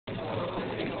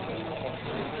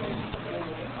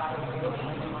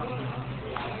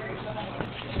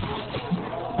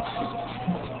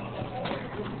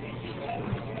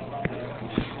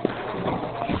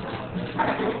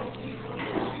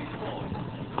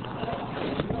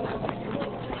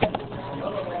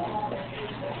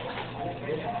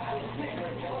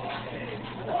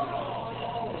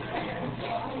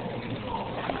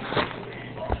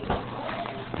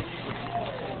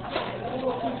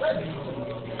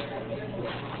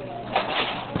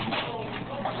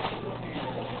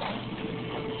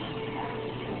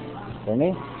For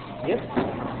me? Yep.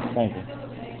 Thank you.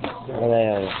 What do they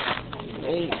owe you?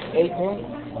 8 points.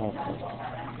 Okay.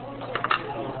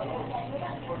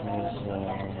 There's,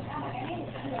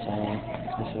 10.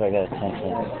 Let's see if I got a 10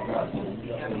 cent.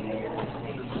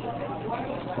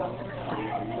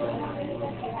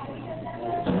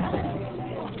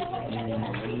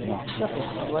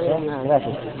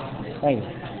 Gracias. Thank you.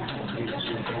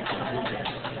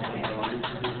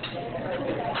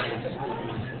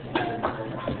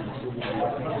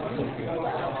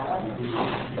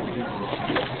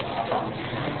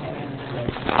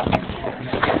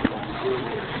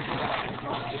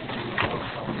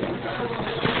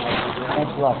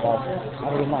 Thanks a lot, guys.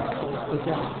 Have a good night.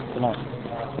 Good night.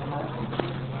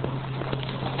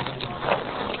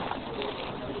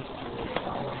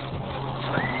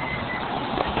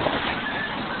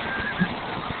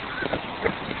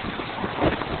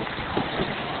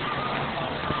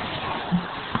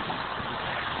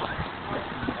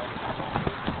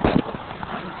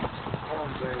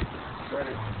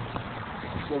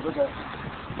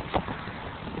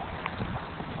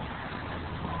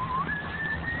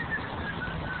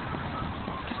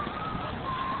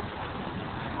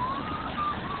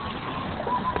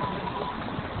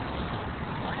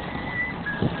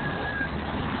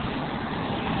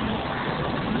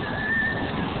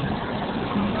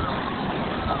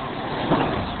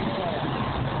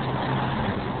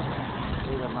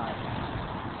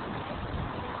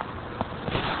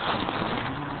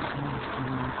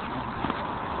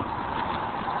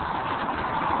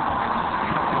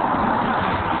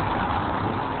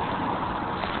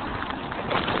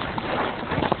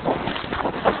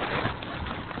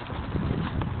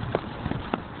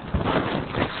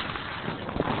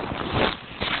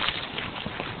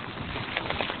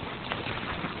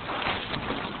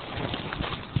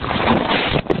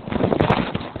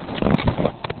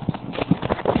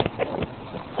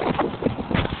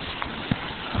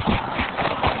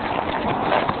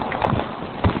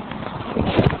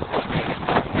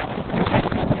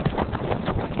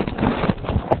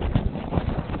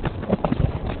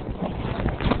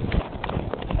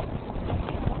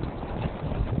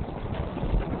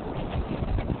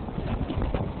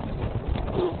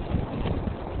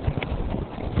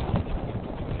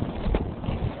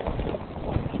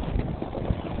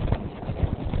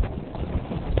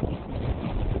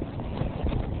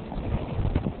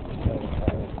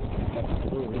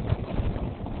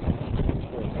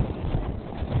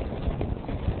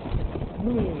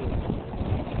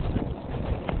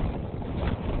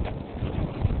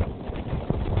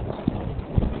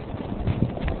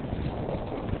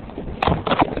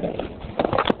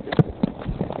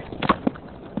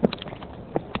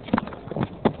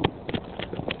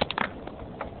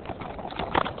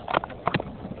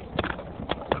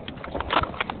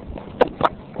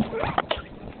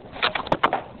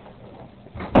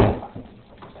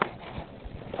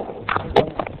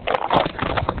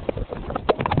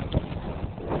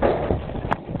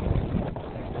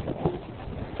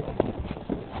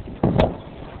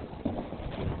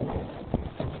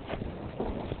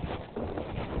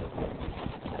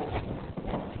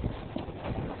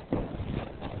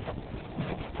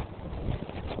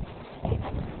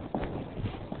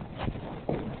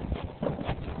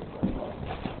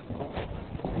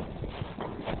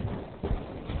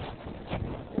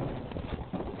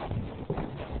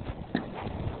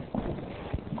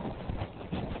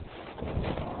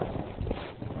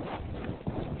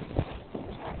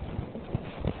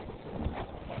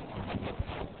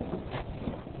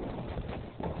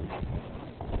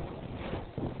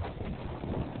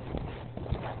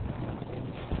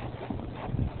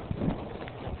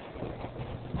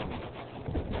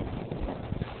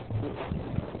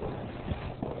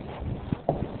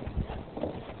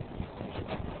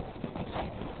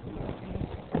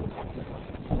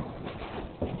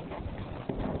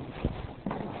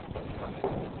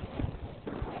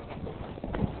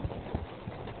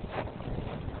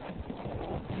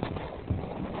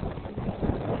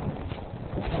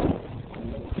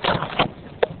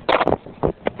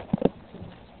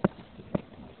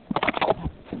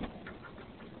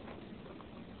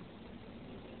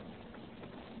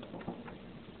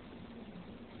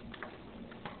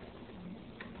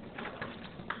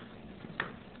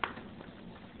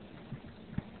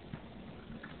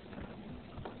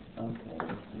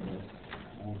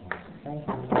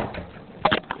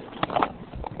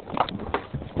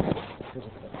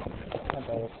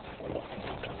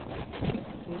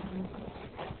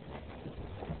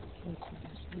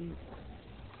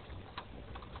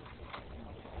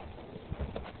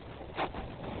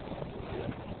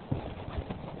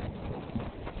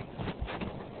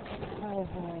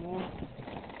 Hi.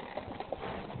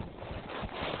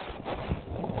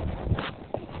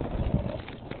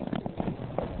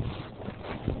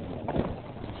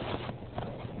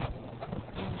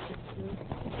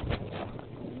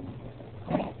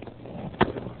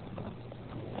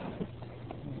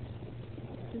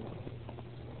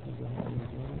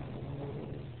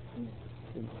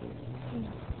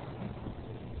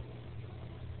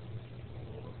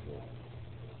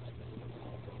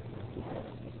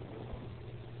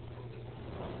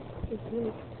 It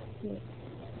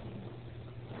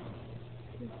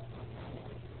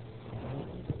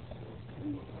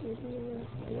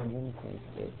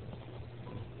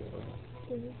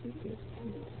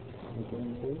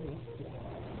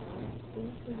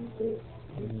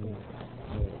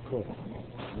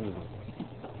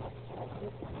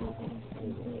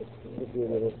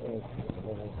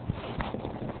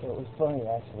was funny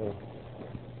actually.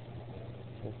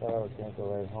 I thought I was going to go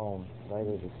right home. Right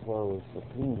as it closed for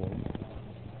cleaning.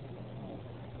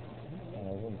 And I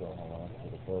didn't go home. I went to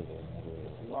the burger. And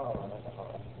all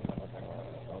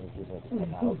the people had to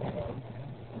come out.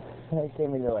 I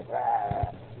came in there like,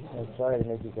 ah! I'm sorry to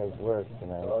make you guys work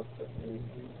tonight.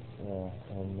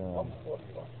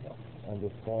 And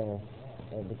the Spanish,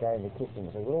 and the guy in the kitchen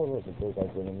was like, oh, look, the big guy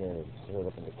went in there and showed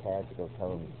up in the cab to go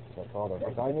tell him, I called him,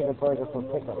 like, I need a burger for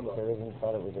pickup. So everyone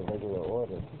thought it was a regular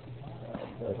order.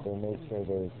 But they made sure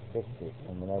they fixed it.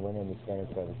 And when I went in, the Spanish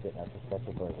guy was sitting at the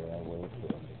special burger, and I waved to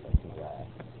him. Like, his ass.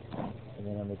 And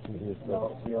then on the TV it said,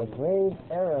 a grave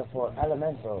error for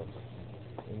alimentos.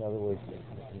 In other words,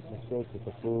 mistake with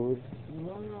the food.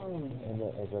 And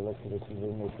as I looked at the TV,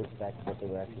 they took back what they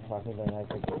were actually talking about. And I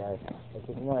said, guys, I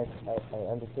said, no, I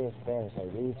understand Spanish. I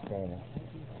read Spanish.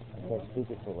 I can't speak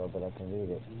it so well, but I can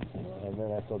read it. And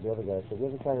then I told the other guy, I said,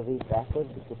 you ever try to read backwards?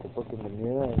 You put the book in the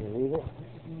mirror and you read it?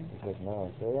 He said,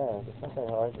 no. I said, yeah, it's not that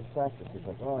hard. It's practice. He's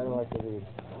like, oh, I don't like to read.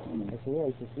 I said,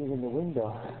 yeah, you can see it in the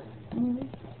window. And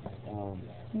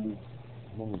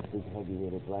then this big,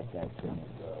 heavy-weighted black guy came in.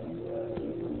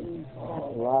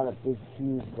 A lot of big,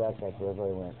 huge black guys wherever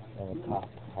I went. And a cop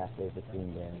halfway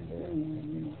between them and there.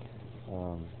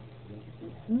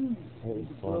 It was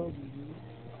fun.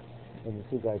 And the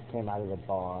two guys came out of the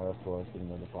bar, of course,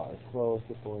 and the bar was closed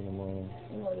at 4 in the morning.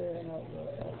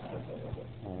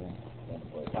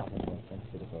 Shopping went to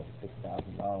about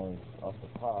 $6,000 off the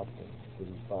top, and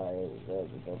didn't buy it,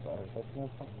 don't buy it. That's no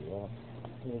fuck you.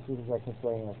 You know, people like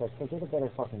complaining, I was like, get a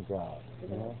better fucking job,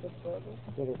 you know?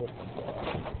 Get a different job.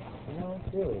 You know,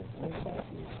 really, I mean, thank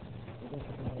you. You don't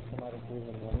want to come out at 3 in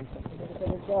the morning, so get a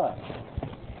better job.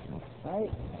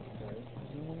 Right?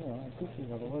 You know, I appreciate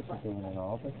all the work you're doing and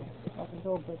all, but fucking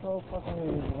go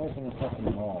fucking work in the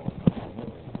fucking mall.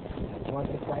 You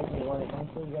want the price you want it to,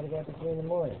 you gotta get up at 3 in the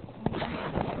morning.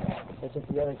 That's what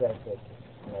the other guy said.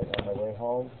 Like, on my way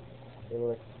home, they were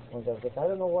like, one guy was like, I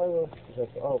don't know why we're, he's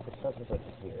like, oh, but such and such is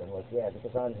here. I'm like, yeah,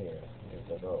 because I'm here. And he's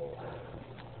like, oh.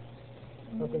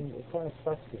 Fucking, it kind of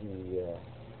sucks to be, yeah.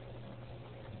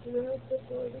 It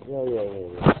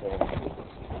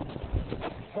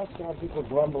sucks to have people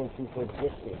grumble and think they're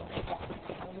gifted.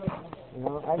 You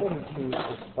know, I didn't choose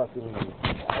to fucking,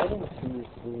 I didn't choose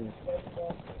to,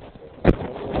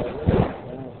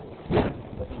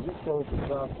 but you chose to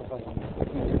drop the fucking,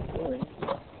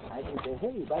 I can say,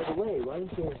 hey, by the way, why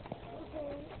don't you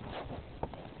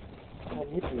come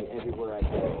hit me everywhere I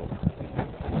go?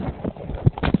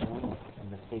 And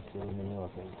the fake in New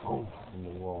York is home in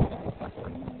the wall.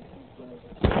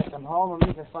 I'm home, I'm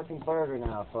eating a fucking burger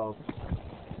now, folks.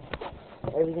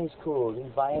 Everything's cool.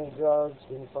 Didn't buy any drugs,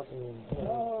 didn't fucking, you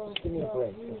know, just give me a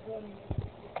break.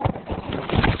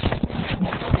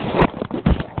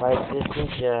 Like this is,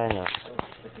 I know.